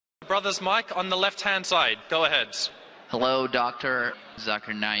brother's mic on the left-hand side. Go ahead. Hello, Dr.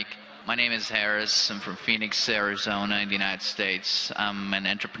 Zakir Naik. My name is Harris. I'm from Phoenix, Arizona in the United States. I'm an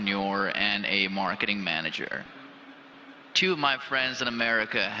entrepreneur and a marketing manager. Two of my friends in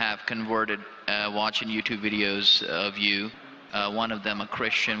America have converted watching YouTube videos of you. One of them a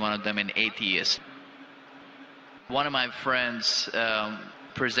Christian, one of them an atheist. One of my friends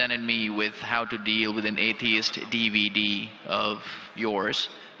presented me with how to deal with an atheist DVD of yours,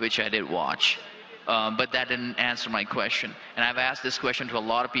 which I did watch. But that didn't answer my question. And I've asked this question to a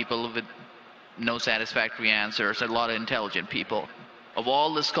lot of people with no satisfactory answers, a lot of intelligent people. Of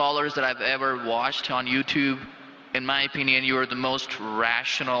all the scholars that I've ever watched on YouTube, in my opinion, you are the most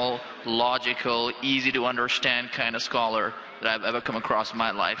rational, logical, easy to understand kind of scholar that I've ever come across in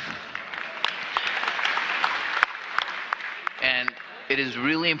my life. And it is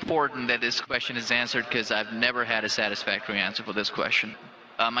really important that this question is answered because I've never had a satisfactory answer for this question.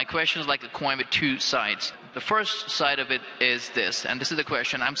 My question is like a coin with two sides. The first side of it is this, and this is the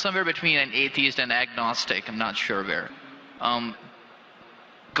question. I'm somewhere between an atheist and agnostic. I'm not sure where.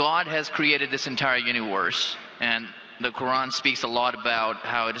 God has created this entire universe, and the Quran speaks a lot about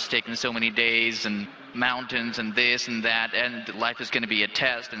how it has taken so many days and mountains and this and that, and life is going to be a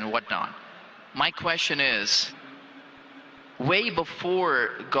test and whatnot. My question is, way before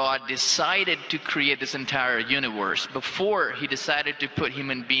God decided to create this entire universe, before he decided to put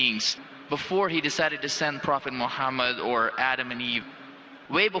human beings, before he decided to send Prophet Muhammad or Adam and Eve,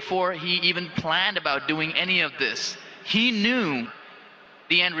 way before he even planned about doing any of this, he knew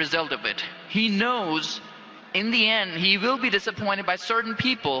the end result of it. He knows in the end he will be disappointed by certain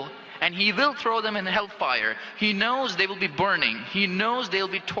people and he will throw them in hellfire. He knows they will be burning. He knows they'll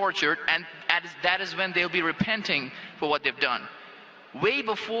be tortured, and that is when they'll be repenting for what they've done. Way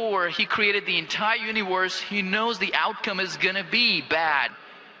before he created the entire universe, he knows the outcome is going to be bad.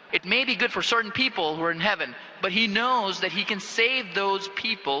 It may be good for certain people who are in heaven, but he knows that he can save those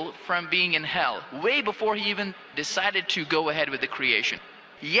people from being in hell. Way before he even decided to go ahead with the creation.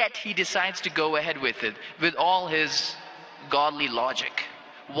 Yet he decides to go ahead with it, with all his godly logic.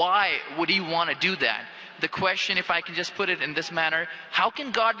 Why would he want to do that? The question, if I can just put it in this manner, how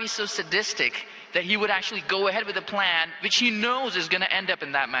can God be so sadistic that he would actually go ahead with a plan which he knows is going to end up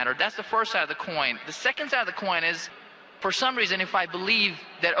in that manner? That's the first side of the coin. The second side of the coin is, for some reason, if I believe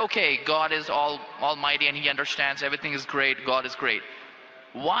that, okay, God is almighty and he understands everything is great, God is great,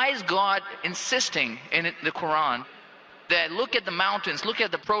 why is God insisting in the Quran that look at the mountains, look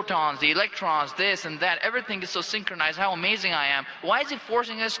at the protons, the electrons, this and that, everything is so synchronized, how amazing I am? Why is he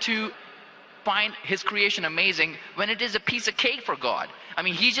forcing us to find his creation amazing when it is a piece of cake for God? I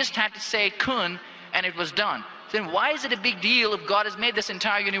mean, he just had to say kun and it was done. Then why is it a big deal if God has made this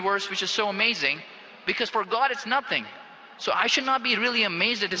entire universe which is so amazing? Because for God it's nothing. So I should not be really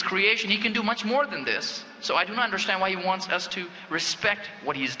amazed at his creation. He can do much more than this. So I do not understand why he wants us to respect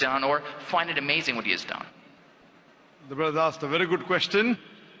what he's done or find it amazing what he has done. The brother asked a very good question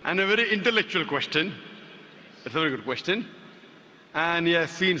and a very intellectual question. It's a very good question. And he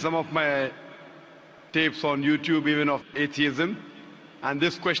has seen some of my tapes on YouTube, even of atheism. And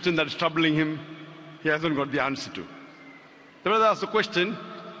this question that is troubling him, he hasn't got the answer to. The brother asked a question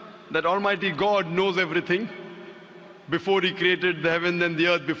that Almighty God knows everything. Before he created the heaven and the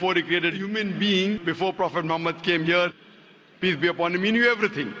earth, before he created human being, before Prophet Muhammad came here, peace be upon him, he knew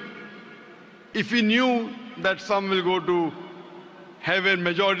everything. If he knew that some will go to heaven,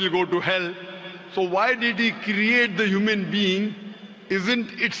 majority will go to hell, so why did he create the human being?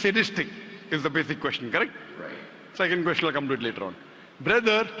 Isn't it sadistic? Is the basic question, correct? Right. Second question, I'll come to it later on.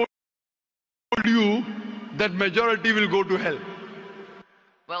 Brother told you that majority will go to hell.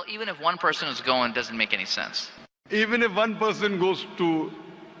 Well, even if one person is going, it doesn't make any sense. Even if one person goes to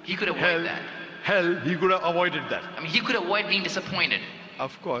He could avoid that. hell, he could have avoided that. I mean, he could avoid being disappointed.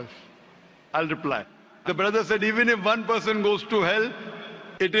 Of course. I'll reply. The brother said, even if one person goes to hell,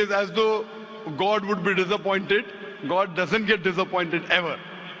 it is as though God would be disappointed. God doesn't get disappointed ever.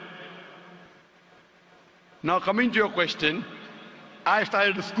 Now coming to your question, I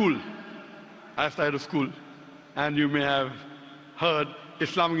started a school. And you may have heard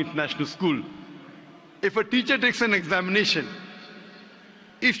Islamic International School. If a teacher takes an examination,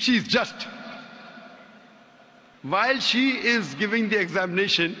 if she is just, while she is giving the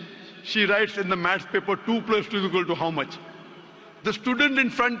examination, she writes in the maths paper 2 plus 2 is equal to how much? The student in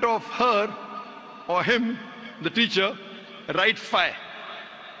front of her or him, the teacher, writes 5.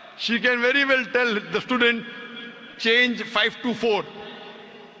 She can very well tell the student, change 5 to 4.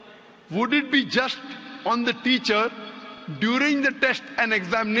 Would it be just on the teacher during the test and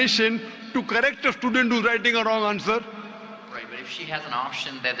examination to correct a student who's writing a wrong answer? Right, but if she has an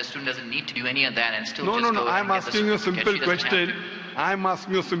option that the student doesn't need to do any of that and still No, just no, go no. I'm and get the asking you a certificate, simple she doesn't have question. to. I'm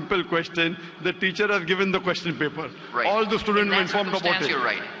asking you a simple question. The teacher has given the question paper. Right. All the students In were that informed about circumstance, it. you're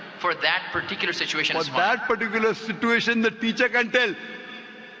right. For that particular situation, For it's fine. that particular situation, the teacher can tell,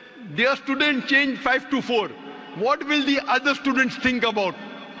 dear student, change 5 to 4. What will the other students think about?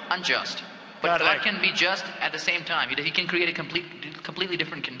 Unjust. But God Correct. can be just at the same time. He can create a completely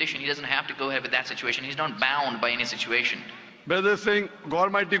different condition. He doesn't have to go ahead with that situation. He's not bound by any situation. Brother is saying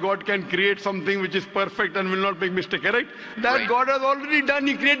Almighty God can create something which is perfect and will not make mistake, correct? That Right. God has already done.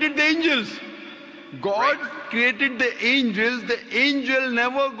 He created the angels. God Right. created the angels. The angel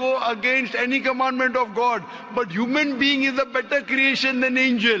never go against any commandment of God. But human being is a better creation than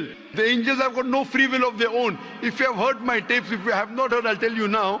angel. The angels have got no free will of their own. If you have heard my tapes, if you have not heard, I'll tell you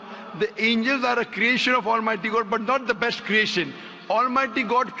now. The angels are a creation of Almighty God, but not the best creation. Almighty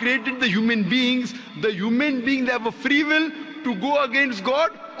God created the human beings. The human beings have a free will to go against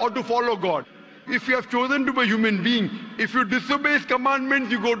God or to follow God. If you have chosen to be a human being, if you disobey His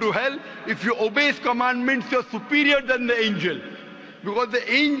commandments, you go to hell. If you obey His commandments, you're superior than the angel. Because the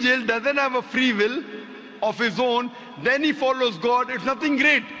angel doesn't have a free will of his own, then he follows God. It's nothing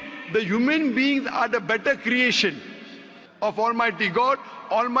great. The human beings are the better creation of Almighty God.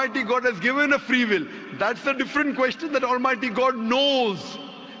 Almighty God has given a free will. That's a different question that Almighty God knows.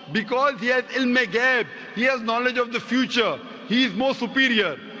 Because He has ilm-e-ghaib, He has knowledge of the future. He is more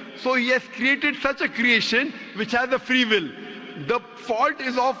superior. So He has created such a creation which has a free will. The fault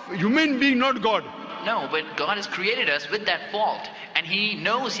is of human being, not God. No, but God has created us with that fault. And He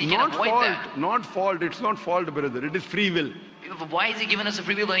knows He can Not avoid fault, that. not fault. It's not fault, brother. It is free will. Why is He giving us a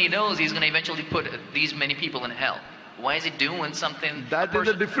free will when He knows He's going to eventually put these many people in hell? Why is He doing something? That is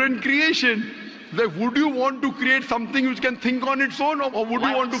a different creation. Like, would you want to create something which can think on its own, or would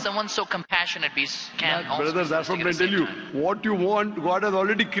Why you want would to? someone so compassionate can also Brother, be that's what sadistic I at the tell you. same time? What you want, God has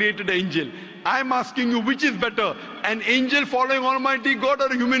already created an angel. I'm asking you, which is better? An angel following Almighty God or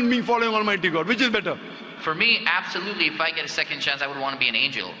a human being following Almighty God? Which is better? For me, absolutely, if I get a second chance, I would want to be an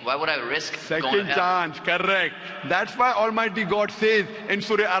angel. Why would I risk going to Second hell? chance, correct. That's why Almighty God says in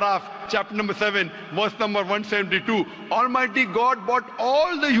Surah Araf, chapter number 7, verse number 172, Almighty God brought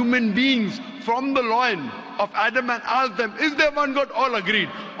all the human beings from the loin of Adam and asked them, is there one God? All agreed.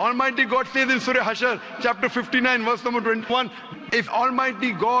 Almighty God says in Surah Hashar, chapter 59, verse number 21, if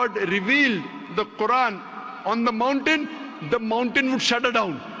Almighty God revealed the Quran on the mountain would shudder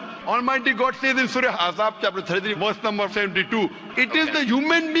down. Almighty God says in Surah Ahzab chapter 33 verse number 72, it is the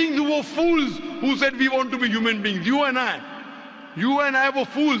human beings who were fools who said we want to be human beings. You and I were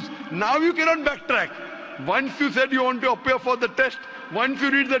fools. Now you cannot backtrack. Once you said you want to appear for the test, once you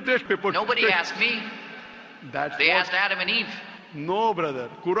read the test paper. Nobody asked me. They asked Adam and Eve. No, brother.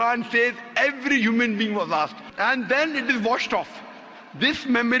 Quran says every human being was asked. And then it is washed off. This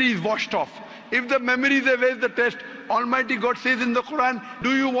memory is washed off. If the memory is away, the test. Almighty God says in the Quran,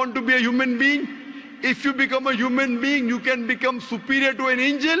 do you want to be a human being? If you become a human being, you can become superior to an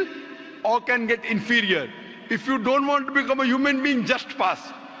angel or can get inferior. If you don't want to become a human being, just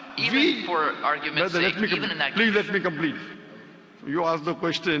pass. Even for argument's Brother, sake, even in that please let condition. me complete. You ask the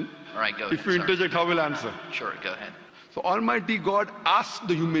question. All right, go ahead. If you sorry. interject, how will I answer? Sure, go ahead. So Almighty God asked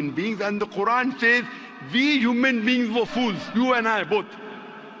the human beings, and the Quran says, we human beings were fools, you and I both,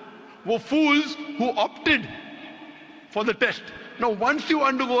 were fools who opted for the test. Now once you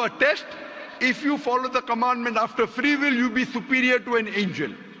undergo a test, if you follow the commandment after free will, you be superior to an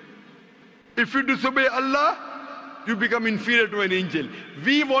angel. If you disobey Allah, you become inferior to an angel.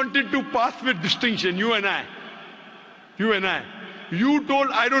 We wanted to pass with distinction, you and I. You and I. You told,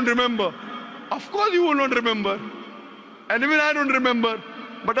 I don't remember. Of course you will not remember. And even I don't remember.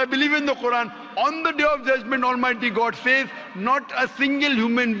 But I believe in the Quran. On the day of judgment, Almighty God says, not a single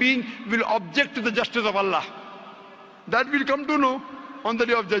human being will object to the justice of Allah. That we'll come to know on the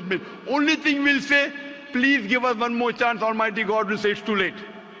day of judgment. Only thing we'll say, please give us one more chance. Almighty God will say it's too late.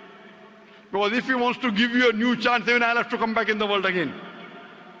 Because if He wants to give you a new chance, even I'll have to come back in the world again.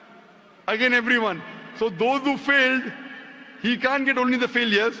 Again, everyone. So those who failed, He can't get only the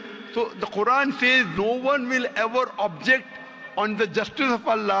failures. So the Quran says no one will ever object on the justice of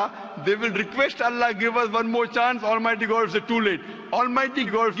Allah. They will request Allah, give us one more chance. Almighty God will say too late. Almighty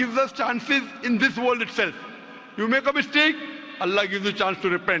God gives us chances in this world itself. You make a mistake, Allah gives you a chance to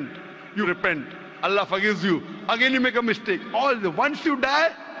repent. You repent. Allah forgives you. Again you make a mistake. Once you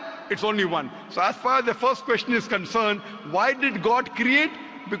die, it's only one. So as far as the first question is concerned, why did God create?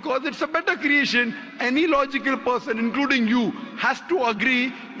 Because it's a better creation. Any logical person, including you, has to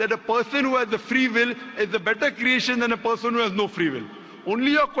agree that a person who has a free will is a better creation than a person who has no free will.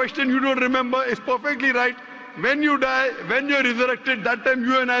 Only your question you don't remember is perfectly right. when you die, when you're resurrected, that time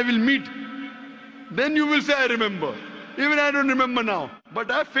you and I will meet. Then you will say, I remember. Even I don't remember now.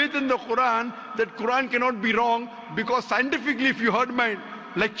 But I have faith in the Quran that Quran cannot be wrong, because scientifically, if you heard my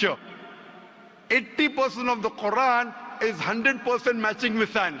lecture, 80% of the Quran is 100% matching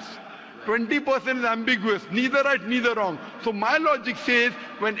with science. 20% is ambiguous, neither right, neither wrong. So my logic says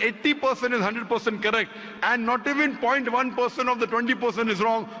when 80% is 100% correct and not even 0.1% of the 20% is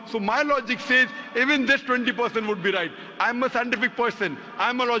wrong, so my logic says even this 20% would be right. I'm a scientific person,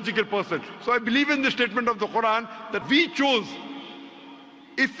 I'm a logical person. So I believe in the statement of the Quran that we chose.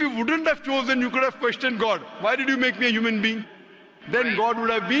 If you wouldn't have chosen, you could have questioned God. Why did you make me a human being? Then God would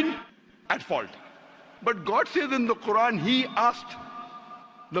have been at fault. But God says in the Quran, He asked.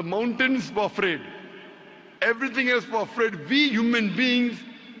 The mountains were afraid. Everything else was afraid. We human beings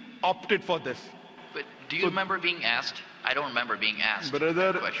opted for this. But do you remember being asked? I don't remember being asked.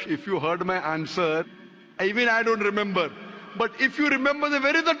 Brother, if you heard my answer, even I don't remember. But if you remember, then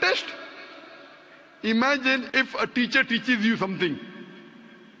where is the test? Imagine if a teacher teaches you something.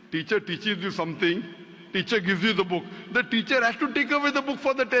 Teacher teaches you something. Teacher gives you the book. The teacher has to take away the book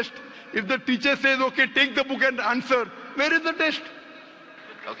for the test. If the teacher says, okay, take the book and answer, where is the test?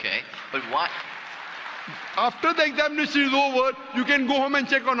 Okay, but why? After the examination is over, you can go home and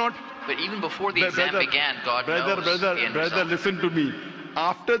check or not. But even before the exam began, God knows. Brother, listen to me.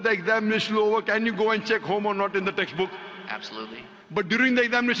 After the examination is over, can you go and check home or not in the textbook? Absolutely. But during the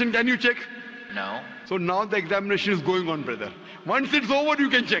examination, can you check? No. So now the examination is going on, brother. Once it's over, you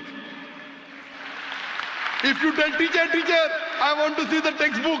can check. If you tell teacher, I want to see the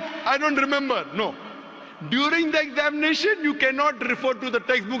textbook, I don't remember. No. During the examination, you cannot refer to the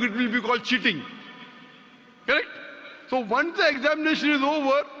textbook. It will be called cheating. Correct? So once the examination is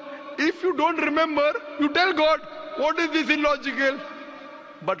over, if you don't remember, you tell God, what is this illogical?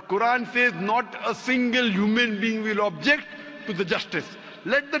 But Quran says not a single human being will object to the justice.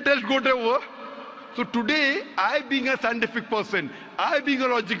 Let the test go over. So today, I being a scientific person, I being a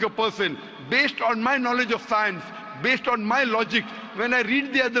logical person, based on my knowledge of science, based on my logic, when I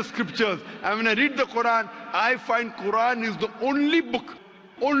read the other scriptures and when I read the Quran, I find Quran is the only book,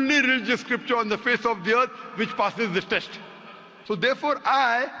 only religious scripture on the face of the earth which passes this test. So therefore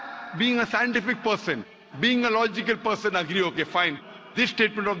I, being a scientific person, being a logical person, agree, okay, fine. This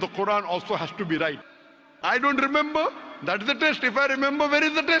statement of the Quran also has to be right. I don't remember, that is the test. If I remember, where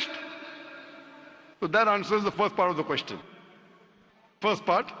is the test? So that answers the first part of the question. First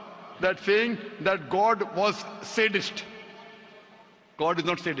part, that saying that God was sadist. God is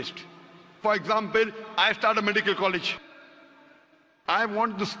not sadist. For example, I start a medical college. I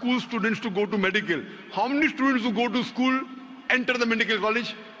want the school students to go to medical. How many students who go to school enter the medical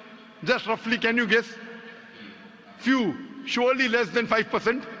college? Just roughly, can you guess? Few. Surely less than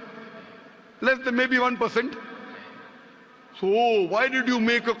 5%. Less than maybe 1%. So why did you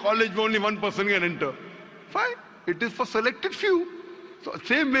make a college where only 1% can enter? Fine. It is for selected few. So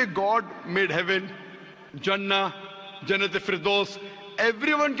same way God made heaven, Jannah, Jannat-e-Firdaus.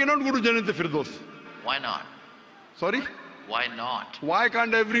 Everyone cannot go to Jannat-e-Firdaus. Why not? Sorry? Why not? Why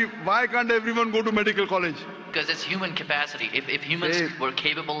can't everyone go to medical college? Because it's human capacity. If humans were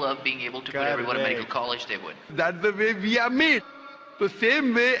capable of being able to put everyone in medical college, they would. That's the way we are made. The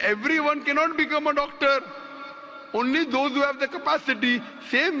same way everyone cannot become a doctor. Only those who have the capacity.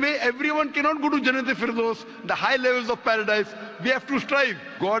 Same way everyone cannot go to Jannat-e-Firdaus, the high levels of paradise. We have to strive.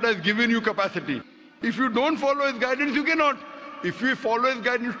 God has given you capacity. If you don't follow His guidance, you cannot. If you follow His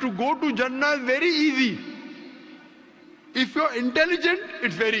guidance, to go to Jannah is very easy. If you're intelligent,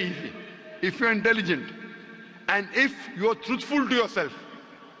 it's very easy. If you're intelligent and if you're truthful to yourself.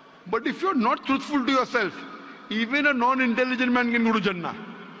 But if you're not truthful to yourself, even a non-intelligent man can go to Jannah.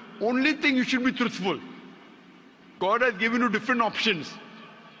 Only thing, you should be truthful. God has given you different options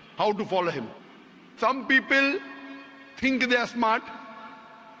how to follow Him. Some people think they are smart.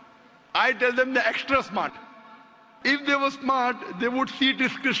 I tell them they're extra smart. If they were smart, they would see it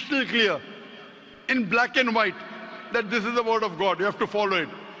is crystal clear, in black and white, that this is the word of God. You have to follow it.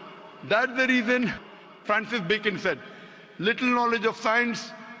 That's the reason Francis Bacon said, little knowledge of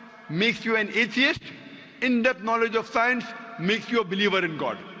science makes you an atheist. In-depth knowledge of science makes you a believer in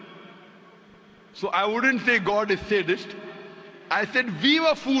God. So I wouldn't say God is sadist. I said we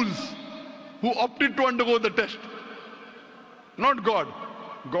were fools who opted to undergo the test. Not God.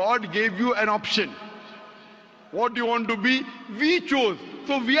 God gave you an option. What do you want to be? We chose.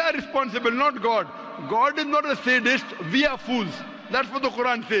 So we are responsible, not God. God is not a sadist. We are fools. That's what the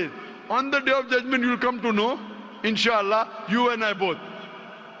Quran says. On the day of judgment, you will come to know, inshallah, you and I both.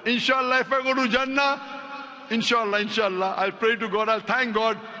 Inshallah, if I go to Jannah, inshallah, I'll pray to God, I'll thank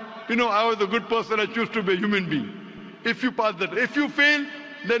God. I was a good person, I choose to be a human being. If you pass that, if you fail,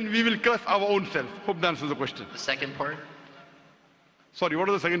 then we will curse our own self. Hope that answers the question. The second part? Sorry, what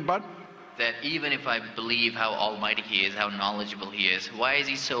was the second part? That even if I believe how almighty he is, how knowledgeable he is, why is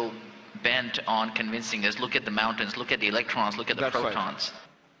he so bent on convincing us, look at the mountains, look at the electrons, look at the protons?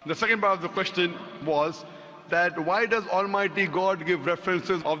 Right. The second part of the question was that why does Almighty God give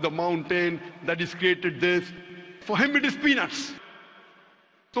references of the mountain that He's created this? For Him it is peanuts.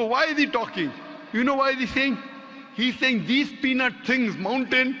 So why is He talking? You know why is He saying? He's saying these peanut things,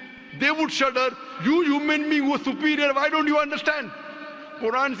 mountain, they would shudder. You human being who are superior, why don't you understand?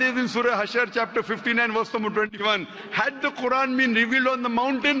 Quran says in Surah Hashar chapter 59 verse number 21, had the Quran been revealed on the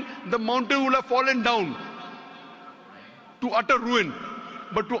mountain would have fallen down to utter ruin.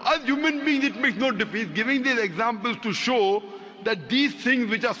 But to us human beings it makes no difference. He's giving these examples to show that these things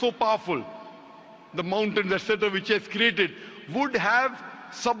which are so powerful, the mountains etc. which He has created, would have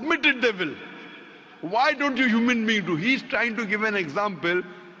submitted their will. Why don't you human beings do? He's trying to give an example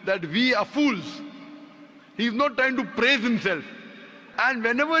that we are fools. He's not trying to praise Himself. And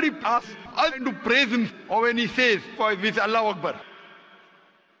whenever He asks us to praise Him, or when He says, for we say Allah Akbar,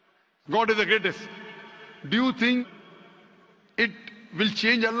 God is the greatest, do you think it will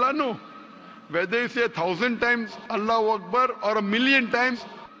change Allah? No. Whether you say 1,000 times Allah Akbar or 1,000,000 times,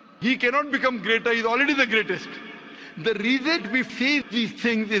 He cannot become greater. He's already the greatest. The reason we face these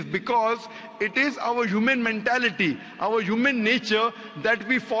things is because it is our human mentality, our human nature, that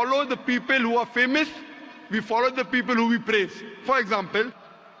we follow the people who are famous, we follow the people who we praise. For example,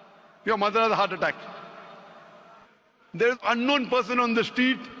 your mother has a heart attack. There is an unknown person on the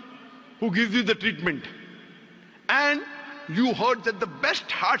street who gives you the treatment. And you heard that the best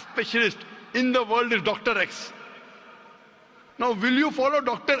heart specialist in the world is Dr. X. Now, will you follow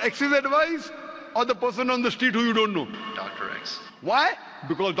Dr. X's advice or the person on the street who you don't know? Dr. X. Why?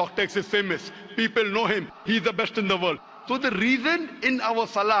 Because Dr. X is famous. People know him. He's the best in the world. So the reason in our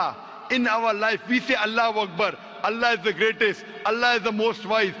salah, in our life, we say Allah Akbar. Allah is the greatest. Allah is the most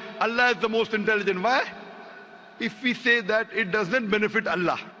wise. Allah is the most intelligent. Why? If we say that, it doesn't benefit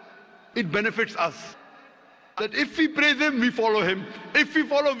Allah. It benefits us. That if we praise Him, we follow Him. If we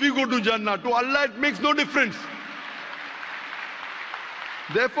follow, we go to Jannah. To Allah, it makes no difference.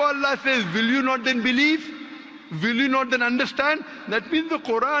 Therefore, Allah says, will you not then believe? Will you not then understand? That means the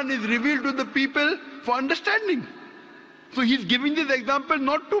Quran is revealed to the people for understanding. So He's giving this example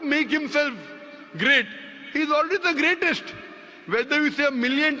not to make Himself great. He's already the greatest. Whether we say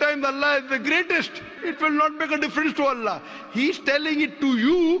 1,000,000 times Allah is the greatest, it will not make a difference to Allah. He's telling it to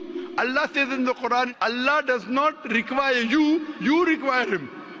you. Allah says in the Quran, Allah does not require you, you require Him.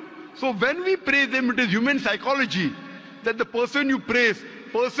 So when we praise Him, it is human psychology that the person you praise,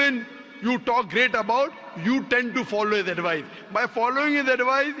 person you talk great about, you tend to follow His advice. By following His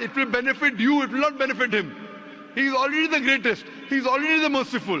advice, it will benefit you, it will not benefit Him. He is already the greatest. He is already the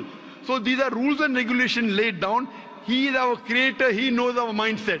merciful. So these are rules and regulations laid down. He is our creator. He knows our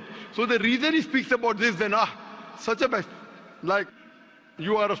mindset. So the reason He speaks about this, then, such a best, like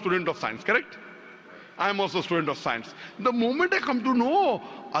you are a student of science, correct? I am also a student of science. The moment I come to know,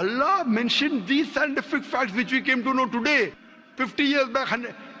 Allah mentioned these scientific facts which we came to know today, 50 years back,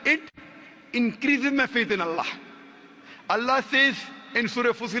 it increases my faith in Allah. Allah says in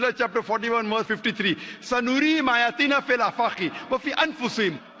Surah Fusilat chapter 41 verse 53, Sanuri mayatina fil afaqi wa fi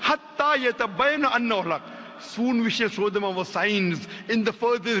anfusihim hatta yatabayyana annahu haq. Soon we shall show them our signs in the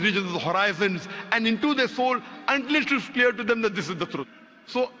furthest regions of the horizons and into their soul until it is clear to them that this is the truth.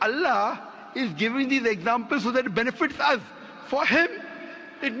 So Allah is giving these examples so that it benefits us. For Him,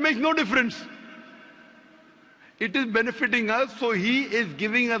 it makes no difference. It is benefiting us, so He is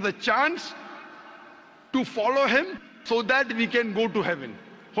giving us a chance to follow Him so that we can go to heaven.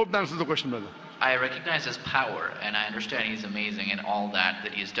 Hope that answers the question, brother. I recognize His power and I understand He's amazing in all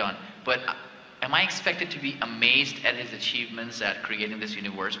that He's done. But am I expected to be amazed at His achievements at creating this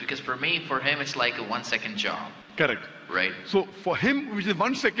universe? Because for Him, it's like a 1-second job. Correct. Right. So for Him, which is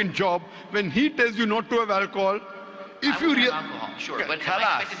 1-second job, when He tells you not to have alcohol, if you have alcohol, sure, but am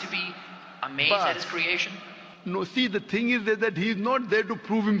I expected to be amazed at His creation? No, see, the thing is that He is not there to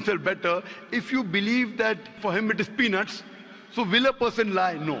prove Himself better. If you believe that for Him it is peanuts, so will a person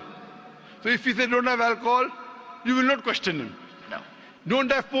lie? No. So if He says don't have alcohol, you will not question Him. No.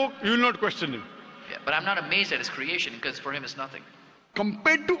 Don't have pork, you will not question Him. Yeah, but I'm not amazed at His creation because for Him it's nothing.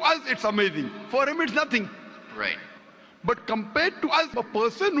 Compared to us, it's amazing. For Him, it's nothing. Right. But compared to us, a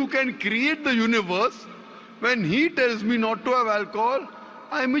person who can create the universe, when He tells me not to have alcohol,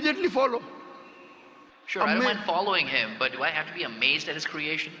 I immediately follow. Sure, I don't mind following Him, but do I have to be amazed at His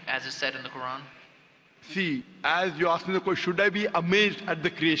creation, as is said in the Quran? See, as you asked me the question, should I be amazed at the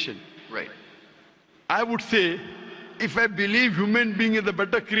creation? Right. I would say, if I believe human being is a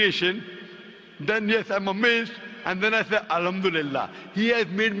better creation, then yes, I'm amazed, and then I say, Alhamdulillah, He has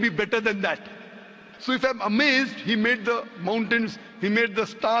made me better than that. So if I'm amazed, He made the mountains, He made the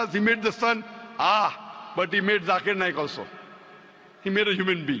stars, He made the sun. But He made Zakir Naik also. He made a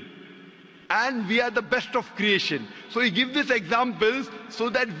human being. And we are the best of creation. So He gives these examples so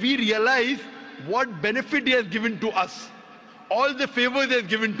that we realize what benefit He has given to us. All the favors He has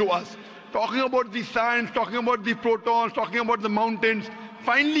given to us. Talking about the science, talking about the protons, talking about the mountains.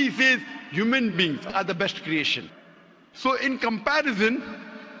 Finally He says, human beings are the best creation. So in comparison,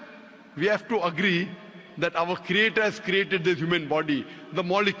 we have to agree that our Creator has created this human body, the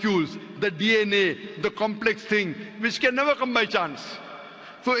molecules, the DNA, the complex thing, which can never come by chance.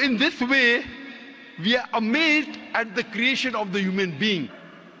 So in this way, we are amazed at the creation of the human being.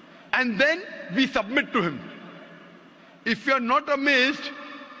 And then we submit to Him. If you are not amazed,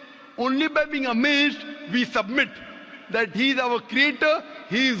 only by being amazed, we submit that He is our Creator,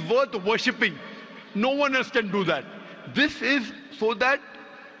 He is worth worshipping. No one else can do that. This is so that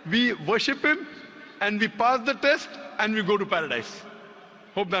we worship Him and we pass the test and we go to paradise.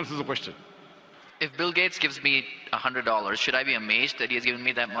 Hope that answers the question. If Bill Gates gives me $100, should I be amazed that he has given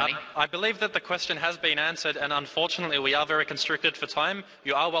me that money? I believe that the question has been answered, and unfortunately we are very constricted for time.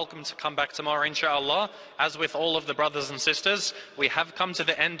 You are welcome to come back tomorrow, inshallah. As with all of the brothers and sisters, we have come to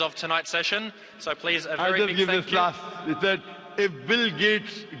the end of tonight's session, so please a very big thank you. Last. It said, if Bill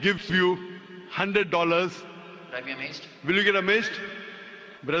Gates gives you $100, should I be amazed? Will you get amazed?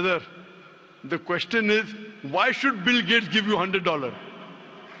 Brother, the question is, why should Bill Gates give you $100?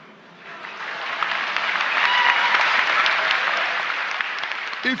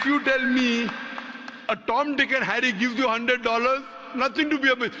 If you tell me a Tom, Dick and Harry gives you $100, nothing to be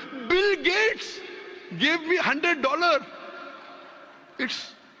amazed. Bill Gates gave me $100.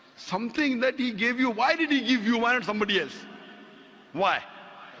 It's something that he gave you. Why did he give you? Why not somebody else? Why?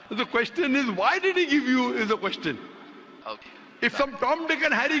 The question is, why did he give you is the question. Okay. If some Tom, Dick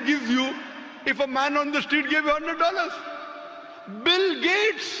and Harry gives you, if a man on the street gave you $100, Bill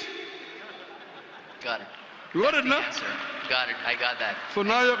Gates. Got it. You got it, no? Answer. Got it. I got that. So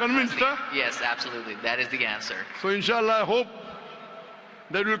now you're convinced, huh? Yes, absolutely. That is the answer. So inshallah, I hope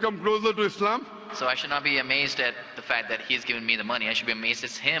that we'll come closer to Islam. So I should not be amazed at the fact that he's given me the money. I should be amazed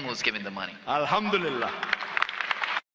it's him who's giving the money. Alhamdulillah.